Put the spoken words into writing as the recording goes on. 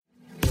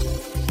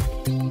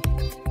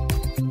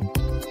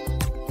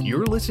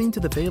You're listening to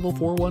the Fayetteville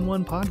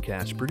 411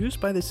 podcast produced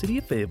by the City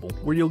of Fayetteville,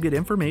 where you'll get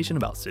information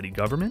about city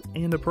government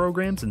and the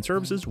programs and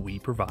services we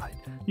provide.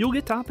 You'll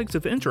get topics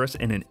of interest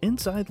and an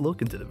inside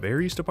look into the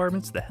various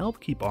departments that help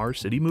keep our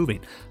city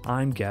moving.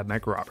 I'm Gab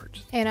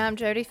McRoberts. And I'm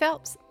Jody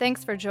Phelps.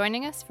 Thanks for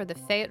joining us for the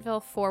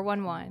Fayetteville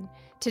 411.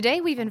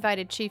 Today we've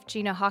invited Chief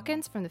Gina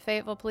Hawkins from the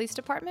Fayetteville Police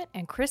Department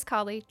and Chris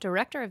Colley,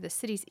 Director of the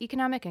city's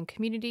Economic and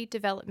Community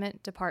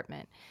Development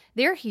Department.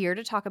 They're here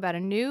to talk about a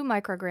new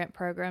microgrant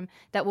program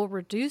that will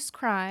reduce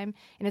crime,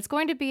 and it's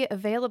going to be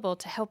available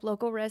to help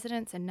local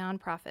residents and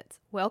nonprofits.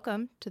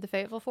 Welcome to the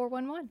Fayetteville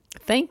 411.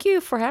 Thank you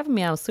for having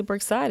me. I'm super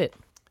excited.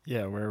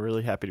 Yeah, we're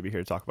really happy to be here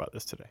to talk about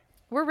this today.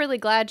 We're really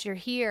glad you're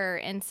here.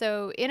 And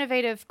so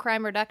innovative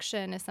crime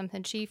reduction is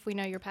something, Chief, we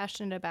know you're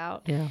passionate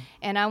about. Yeah.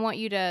 And I want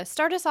you to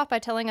start us off by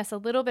telling us a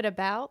little bit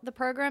about the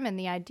program and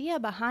the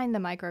idea behind the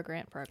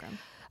microgrant program.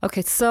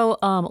 Okay, so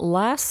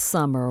last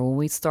summer when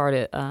we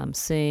started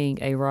seeing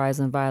a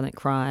rise in violent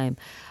crime,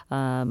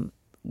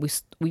 we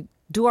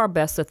do our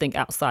best to think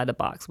outside the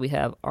box. We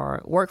have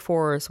our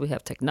workforce, we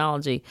have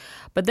technology,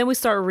 but then we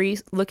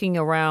started looking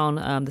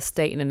around the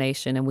state and the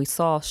nation, and we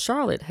saw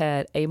Charlotte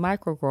had a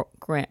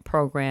microgrant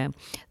program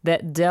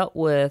that dealt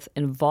with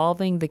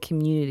involving the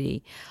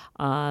community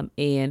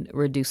in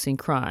reducing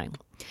crime.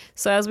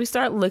 So as we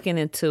start looking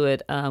into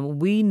it,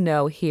 we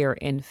know here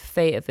in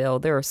Fayetteville,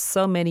 there are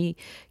so many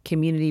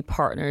community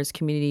partners,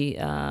 community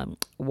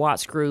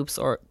watch groups,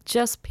 or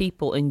just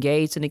people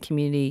engaged in the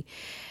community.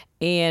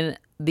 And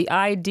the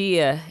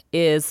idea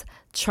is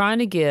trying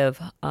to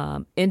give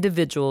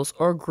individuals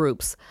or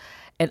groups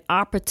an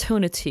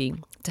opportunity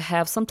to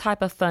have some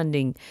type of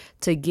funding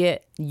to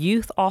get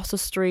youth off the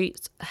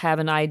streets, have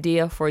an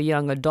idea for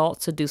young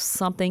adults to do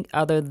something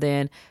other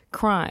than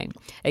crime,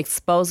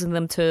 exposing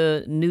them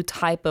to new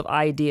type of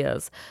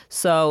ideas.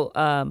 So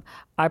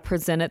I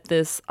presented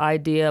this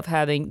idea of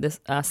having this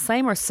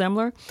same or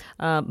similar,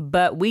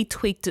 but we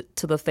tweaked it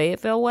to the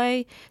Fayetteville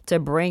way to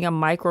bring a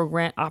micro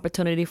grant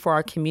opportunity for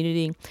our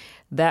community.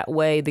 That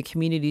way the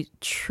community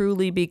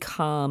truly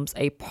becomes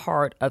a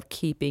part of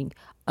keeping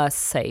us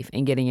safe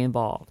and getting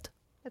involved.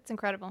 That's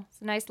incredible.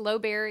 It's a nice low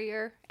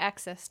barrier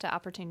access to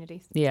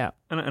opportunities. Yeah.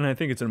 And I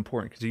think it's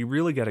important because you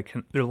really got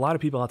to, there are a lot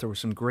of people out there with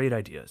some great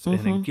ideas,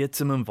 and it gets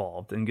them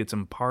involved and gets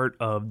them part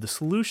of the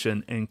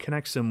solution and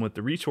connects them with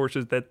the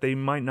resources that they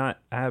might not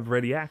have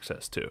ready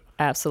access to.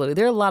 Absolutely.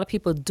 There are a lot of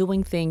people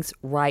doing things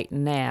right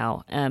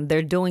now.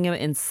 They're doing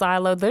it in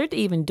silo. They're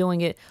even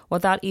doing it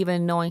without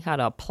even knowing how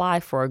to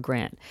apply for a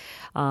grant.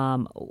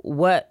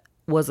 What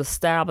was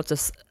established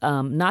as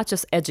not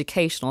just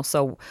educational.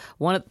 So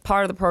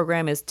part of the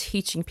program is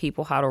teaching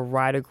people how to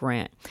write a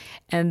grant,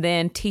 and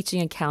then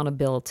teaching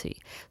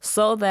accountability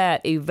so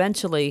that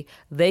eventually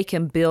they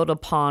can build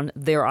upon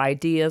their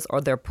ideas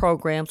or their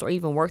programs, or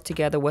even work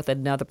together with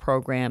another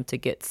program to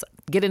get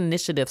an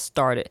initiative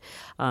started.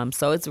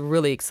 So it's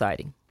really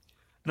exciting.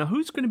 Now,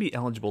 who's going to be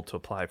eligible to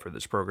apply for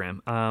this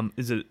program?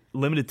 Is it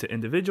limited to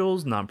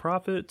individuals,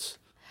 nonprofits?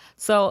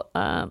 So,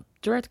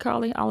 Director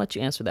Colley, I'll let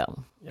you answer that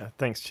one. Yeah,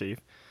 thanks, Chief.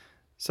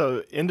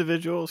 So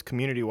individuals,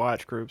 community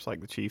watch groups,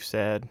 like the Chief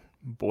said,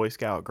 Boy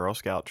Scout, Girl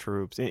Scout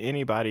troops,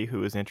 anybody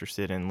who is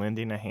interested in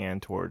lending a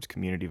hand towards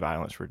community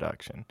violence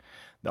reduction.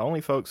 The only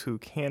folks who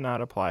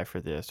cannot apply for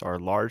this are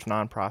large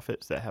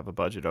nonprofits that have a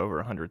budget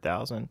over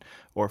 $100,000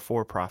 or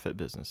for-profit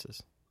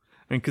businesses.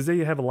 And because they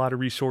have a lot of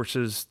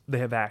resources they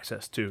have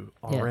access to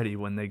already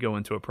when they go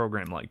into a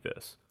program like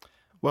this.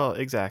 Well,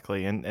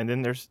 exactly. And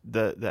then there's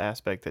the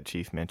aspect that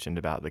Chief mentioned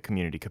about the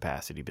community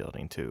capacity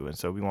building, too. And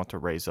so we want to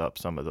raise up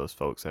some of those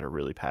folks that are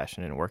really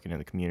passionate and working in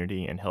the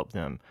community and help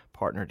them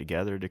partner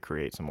together to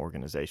create some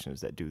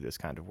organizations that do this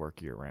kind of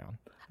work year round.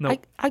 No.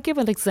 I give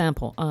an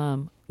example.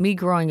 Me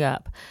growing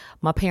up,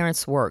 my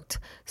parents worked.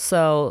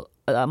 So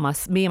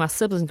me and my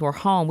siblings were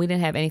home. We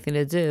didn't have anything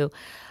to do.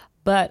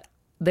 But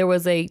there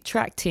was a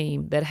track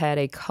team that had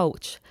a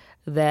coach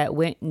that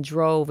went and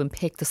drove and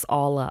picked us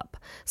all up.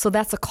 So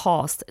that's a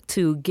cost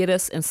to get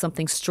us in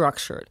something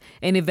structured.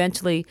 And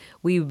eventually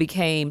we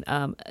became,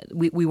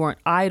 we weren't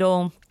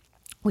idle.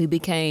 We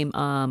became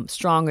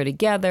stronger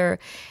together.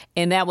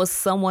 And that was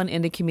someone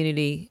in the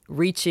community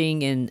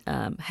reaching and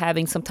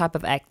having some type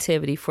of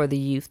activity for the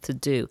youth to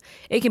do.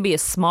 It can be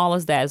as small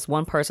as that, as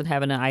one person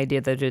having an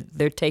idea that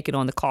they're taking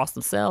on the cost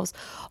themselves,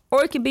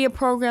 or it can be a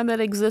program that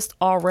exists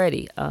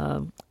already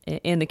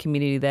in the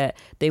community that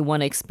they want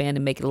to expand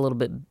and make it a little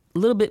bit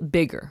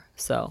bigger.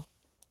 So,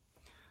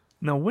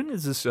 now, when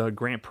does this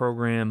grant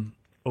program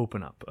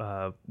open up?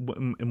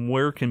 And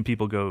where can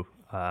people go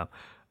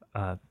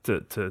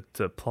to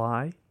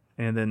apply?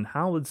 And then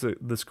how is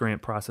this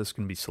grant process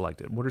going to be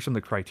selected? What are some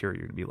of the criteria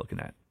you're going to be looking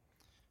at?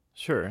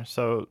 Sure.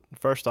 So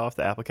first off,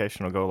 the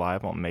application will go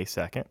live on May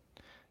 2nd.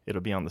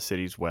 It'll be on the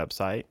city's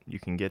website. You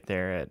can get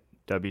there at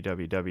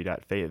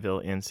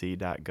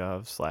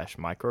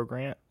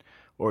www.fayettevillenc.gov/microgrant,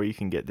 or you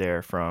can get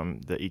there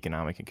from the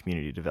Economic and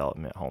Community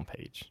Development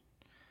homepage.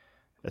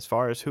 As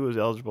far as who is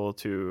eligible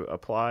to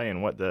apply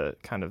and what the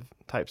kind of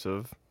types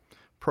of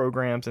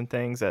programs and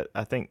things, that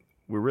I think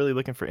we're really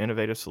looking for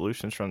innovative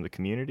solutions from the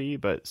community,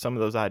 but some of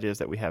those ideas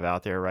that we have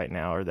out there right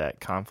now are that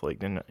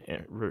conflict and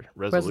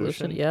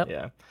resolution. Yep.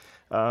 Yeah.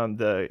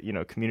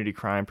 The community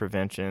crime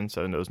prevention,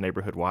 so in those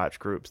neighborhood watch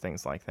groups,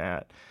 things like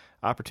that.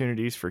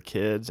 Opportunities for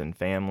kids and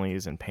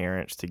families and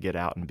parents to get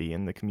out and be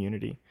in the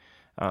community.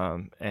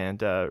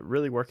 And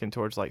really working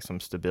towards like some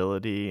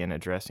stability and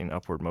addressing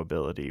upward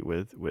mobility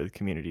with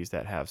communities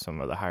that have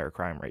some of the higher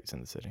crime rates in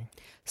the city.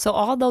 So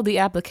although the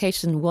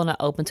application will not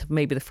open to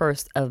maybe the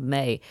 1st of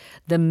May,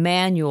 the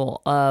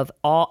manual of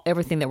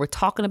everything that we're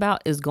talking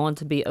about is going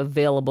to be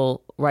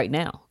available right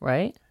now,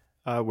 right?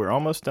 We're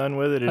almost done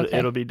with it. Okay.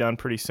 It'll be done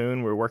pretty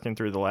soon. We're working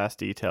through the last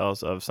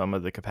details of some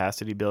of the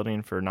capacity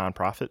building for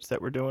nonprofits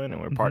that we're doing,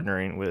 and we're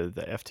partnering with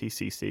the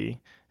FTCC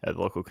at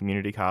the local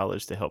community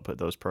college to help put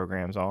those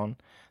programs on.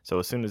 So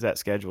as soon as that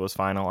schedule is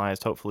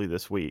finalized, hopefully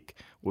this week,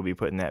 we'll be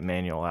putting that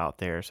manual out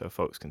there so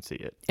folks can see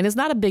it. And it's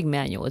not a big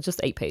manual; it's just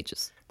 8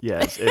 pages.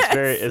 Yes, it's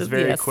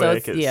very Yeah, so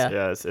quick.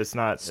 It's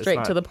not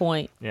Straight to the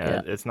point.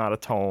 Yeah, it's not a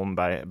tome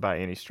by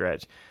any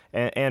stretch.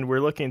 And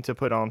we're looking to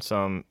put on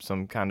some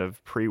kind of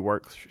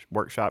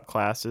workshop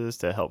classes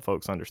to help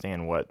folks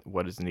understand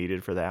what is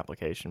needed for the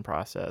application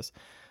process.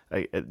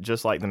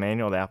 Just like the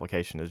manual, the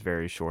application is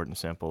very short and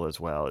simple as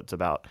well. It's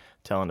about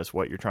telling us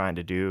what you're trying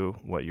to do,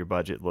 what your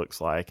budget looks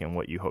like, and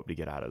what you hope to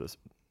get out of this.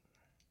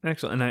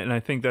 Excellent. And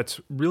I think that's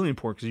really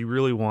important because you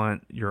really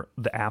want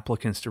the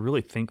applicants to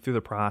really think through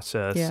the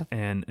process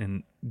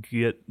and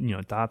get,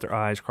 dot their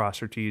I's,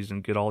 cross their T's,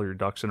 and get all your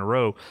ducks in a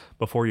row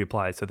before you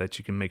apply so that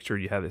you can make sure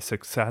you have a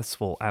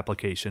successful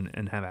application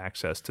and have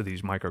access to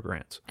these micro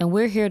grants. And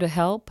we're here to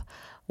help.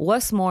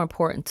 What's more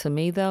important to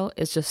me, though,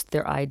 is just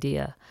their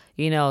idea.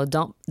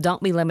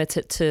 Don't be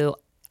limited to,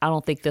 I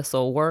don't think this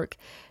will work.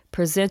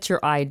 Present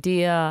your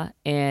idea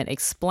and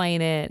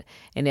explain it.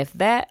 And if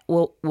that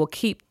will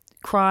keep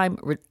crime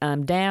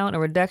down, a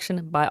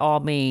reduction, by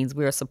all means,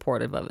 we are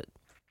supportive of it.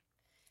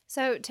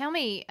 So tell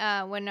me,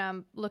 when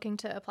I'm looking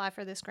to apply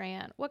for this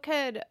grant, what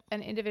could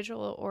an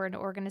individual or an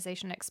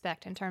organization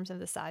expect in terms of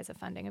the size of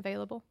funding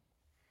available?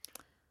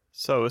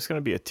 So it's going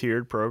to be a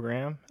tiered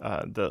program.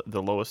 The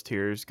lowest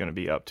tier is going to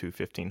be up to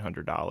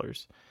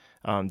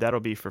 $1,500. That'll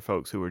be for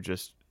folks who are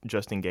just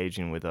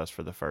engaging with us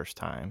for the first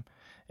time.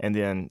 And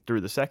then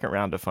through the second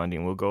round of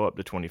funding, we'll go up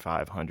to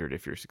 $2,500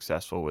 if you're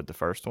successful with the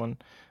first one.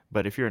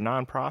 But if you're a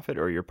nonprofit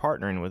or you're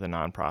partnering with a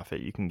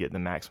nonprofit, you can get the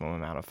maximum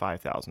amount of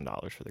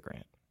 $5,000 for the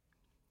grant.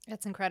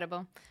 That's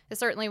incredible. It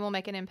certainly will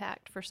make an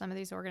impact for some of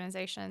these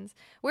organizations.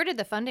 Where did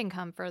the funding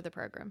come for the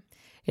program?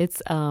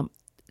 It's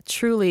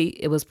truly,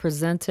 it was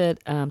presented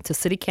to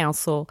City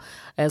Council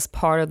as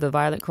part of the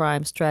violent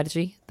crime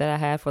strategy that I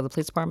had for the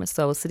police department.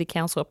 So City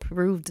Council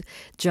approved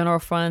general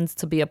funds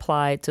to be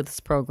applied to this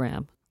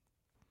program.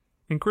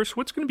 And Chris,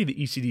 what's going to be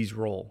the ECD's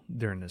role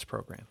during this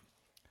program?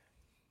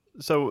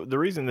 So the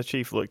reason the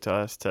chief looked to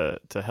us to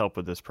help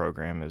with this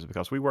program is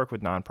because we work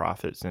with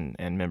nonprofits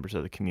and members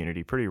of the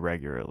community pretty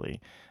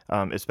regularly,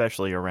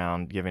 especially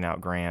around giving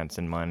out grants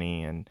and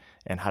money and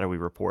how do we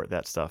report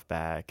that stuff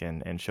back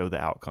and show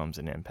the outcomes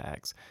and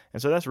impacts.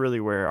 And so that's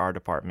really where our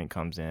department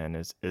comes in,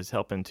 is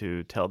helping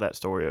to tell that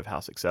story of how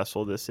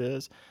successful this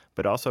is,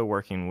 but also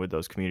working with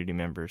those community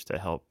members to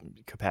help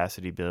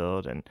capacity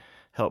build and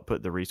help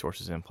put the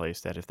resources in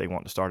place that if they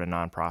want to start a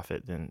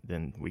nonprofit,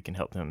 then we can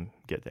help them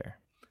get there.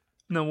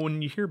 Now,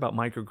 when you hear about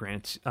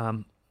microgrants,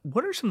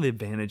 what are some of the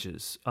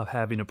advantages of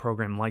having a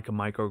program like a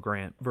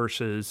microgrant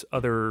versus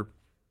other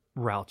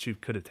routes you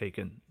could have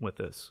taken with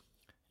this?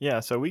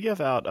 Yeah, so we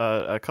give out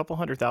a couple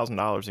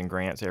 $100,000 in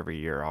grants every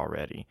year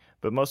already,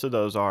 but most of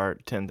those are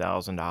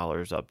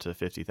 $10,000 up to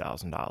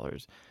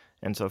 $50,000.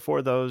 And so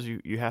for those,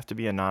 you have to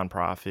be a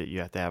nonprofit. You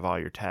have to have all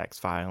your tax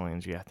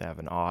filings. You have to have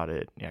an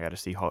audit. You got to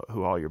see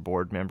who all your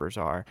board members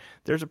are.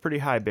 There's a pretty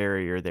high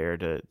barrier there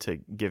to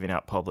giving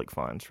out public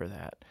funds for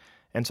that.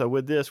 And so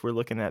with this, we're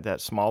looking at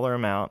that smaller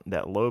amount,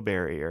 that low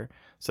barrier,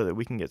 so that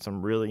we can get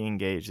some really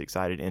engaged,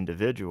 excited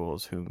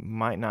individuals who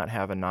might not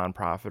have a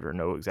nonprofit or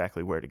know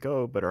exactly where to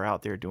go, but are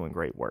out there doing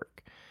great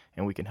work,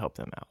 and we can help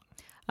them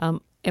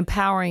out.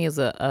 Empowering is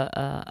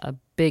a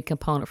big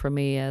component for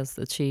me as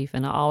the chief,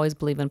 and I always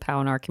believe in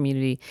empowering our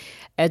community,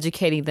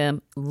 educating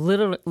them,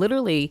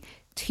 literally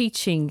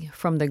teaching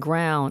from the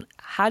ground.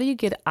 How do you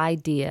get an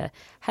idea?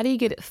 How do you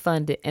get it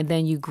funded? And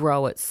then you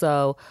grow it.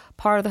 So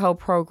part of the whole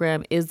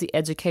program is the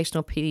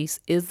educational piece,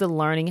 is the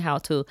learning how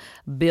to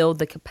build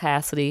the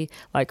capacity,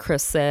 like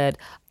Chris said,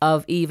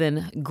 of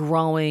even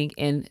growing.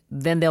 And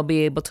then they'll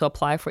be able to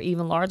apply for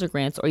even larger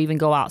grants or even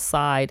go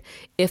outside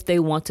if they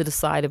want to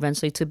decide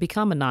eventually to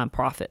become a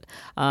nonprofit.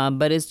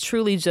 But it's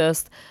truly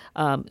just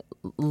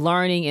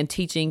learning and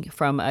teaching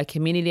from a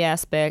community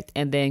aspect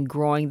and then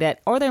growing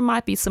that. Or there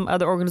might be some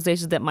other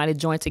organizations that might have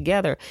joined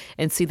together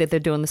and see that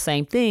they're doing the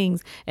same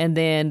things, and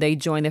then they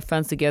join their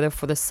funds together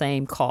for the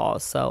same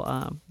cause.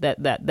 So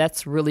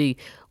that's really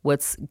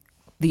what's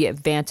the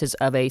advantage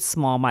of a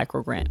small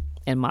micro grant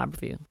in my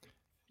view.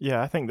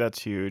 Yeah, I think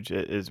that's huge.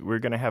 We're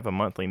going to have a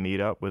monthly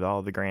meetup with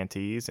all the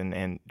grantees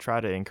and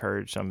try to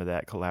encourage some of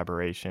that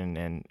collaboration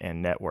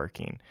and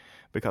networking.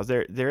 because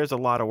there is a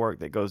lot of work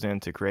that goes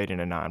into creating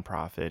a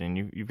nonprofit, and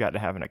you've got to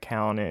have an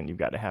accountant, you've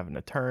got to have an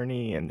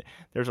attorney, and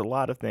there's a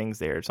lot of things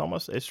there.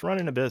 It's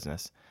running a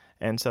business.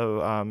 And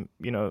so,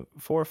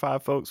 4 or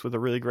 5 folks with a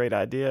really great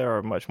idea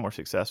are much more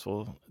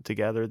successful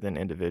together than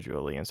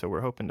individually. And so we're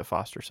hoping to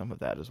foster some of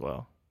that as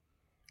well.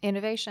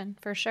 Innovation,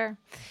 for sure.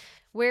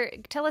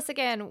 Tell us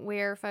again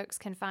where folks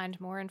can find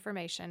more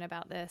information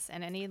about this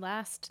and any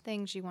last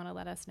things you want to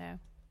let us know.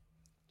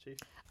 Chief?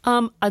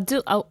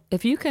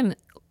 If you can,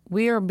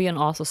 we are being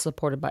also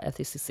supported by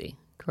FTCC,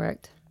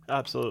 correct?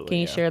 Absolutely. Can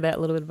you share that a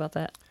little bit about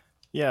that?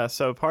 Yeah,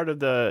 so part of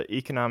the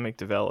economic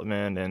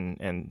development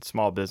and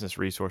small business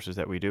resources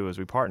that we do is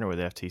we partner with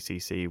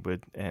FTCC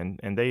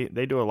and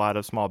they do a lot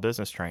of small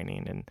business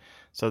training. And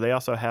so they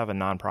also have a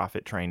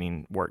nonprofit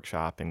training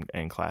workshop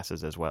and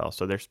classes as well.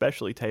 So they're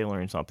specially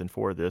tailoring something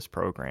for this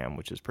program,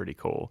 which is pretty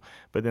cool.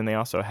 But then they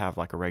also have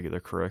like a regular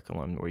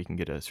curriculum where you can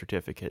get a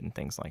certificate and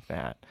things like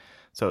that.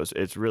 So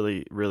it's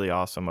really, really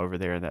awesome over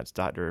there. That's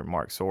Dr.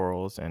 Mark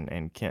Sorrells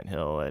and Kent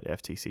Hill at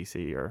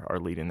FTCC are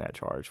leading that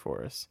charge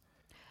for us.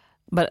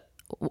 But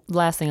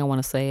last thing I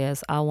want to say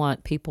is I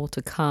want people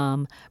to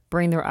come,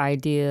 bring their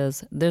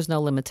ideas. There's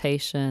no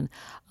limitation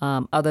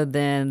other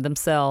than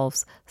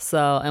themselves.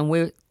 So, and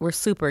we're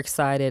super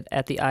excited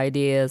at the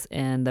ideas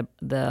and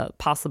the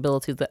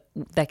possibilities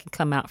that can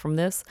come out from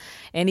this,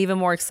 and even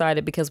more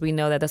excited because we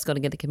know that that's going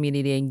to get the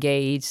community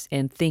engaged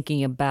in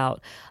thinking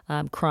about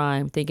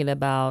crime, thinking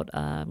about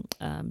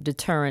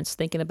deterrence,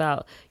 thinking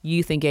about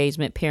youth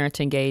engagement, parent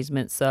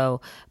engagement.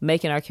 So,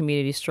 making our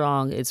community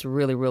strong is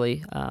really,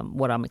 really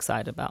what I'm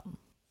excited about.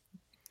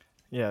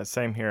 Yeah,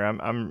 same here.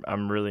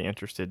 I'm really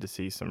interested to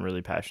see some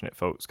really passionate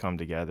folks come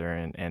together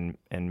and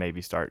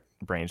maybe start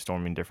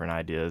brainstorming different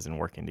ideas and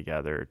working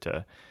together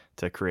to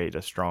create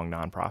a strong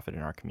nonprofit in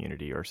our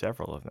community, or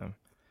several of them.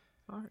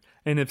 All right.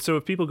 And if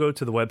people go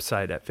to the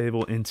website at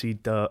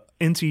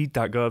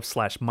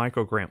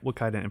fablenc.gov/microgrant, what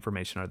kind of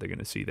information are they going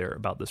to see there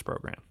about this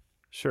program?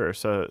 Sure.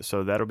 So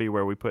that'll be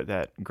where we put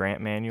that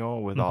grant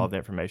manual with all the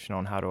information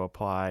on how to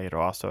apply. It'll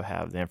also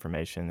have the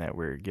information that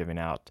we're giving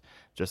out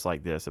just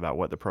like this about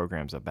what the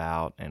program's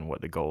about and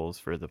what the goals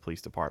for the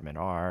police department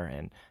are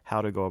and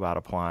how to go about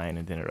applying.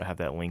 And then it'll have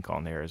that link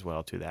on there as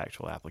well to the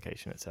actual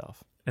application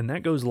itself. And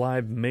that goes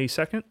live May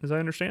 2nd, as I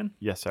understand?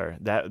 Yes, sir.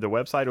 The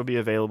website will be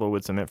available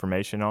with some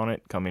information on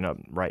it coming up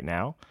right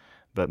now.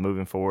 But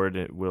moving forward,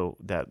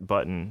 that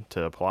button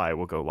to apply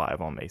will go live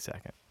on May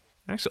 2nd.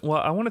 Excellent.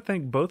 Well, I want to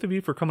thank both of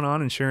you for coming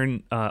on and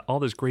sharing all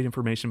this great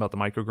information about the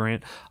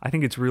microgrant. I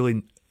think it's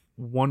really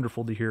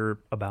wonderful to hear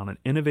about an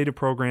innovative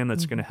program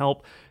that's going to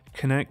help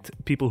connect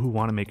people who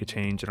want to make a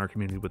change in our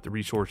community with the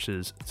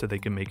resources so they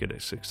can make it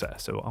a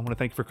success. So I want to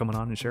thank you for coming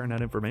on and sharing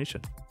that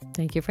information.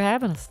 Thank you for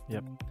having us.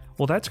 Yep.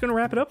 Well, that's going to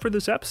wrap it up for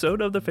this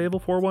episode of the Fable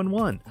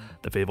 411.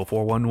 The Fable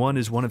 411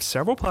 is one of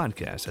several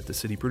podcasts that the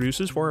city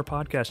produces for our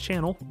podcast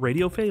channel,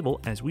 Radio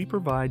Fable, as we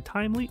provide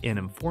timely and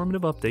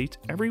informative updates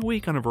every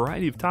week on a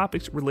variety of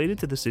topics related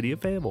to the city of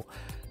Fable.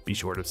 Be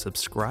sure to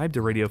subscribe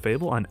to Radio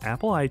Fable on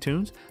Apple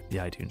iTunes, the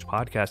iTunes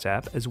Podcast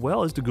app, as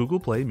well as the Google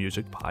Play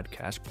Music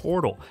Podcast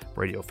portal.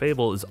 Radio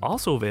Fable is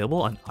also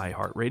available on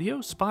iHeartRadio,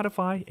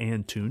 Spotify,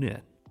 and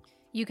TuneIn.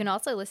 You can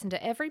also listen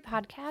to every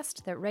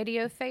podcast that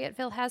Radio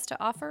Fayetteville has to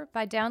offer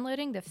by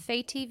downloading the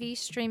FayTV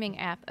streaming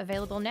app,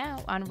 available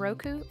now on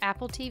Roku,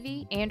 Apple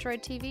TV,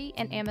 Android TV,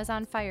 and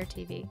Amazon Fire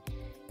TV.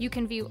 You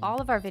can view all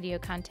of our video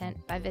content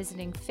by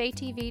visiting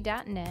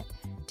faytv.net.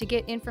 To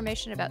get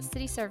information about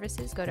city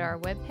services, go to our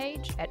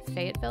webpage at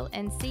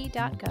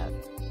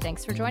fayettevillenc.gov.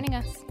 Thanks for joining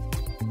us.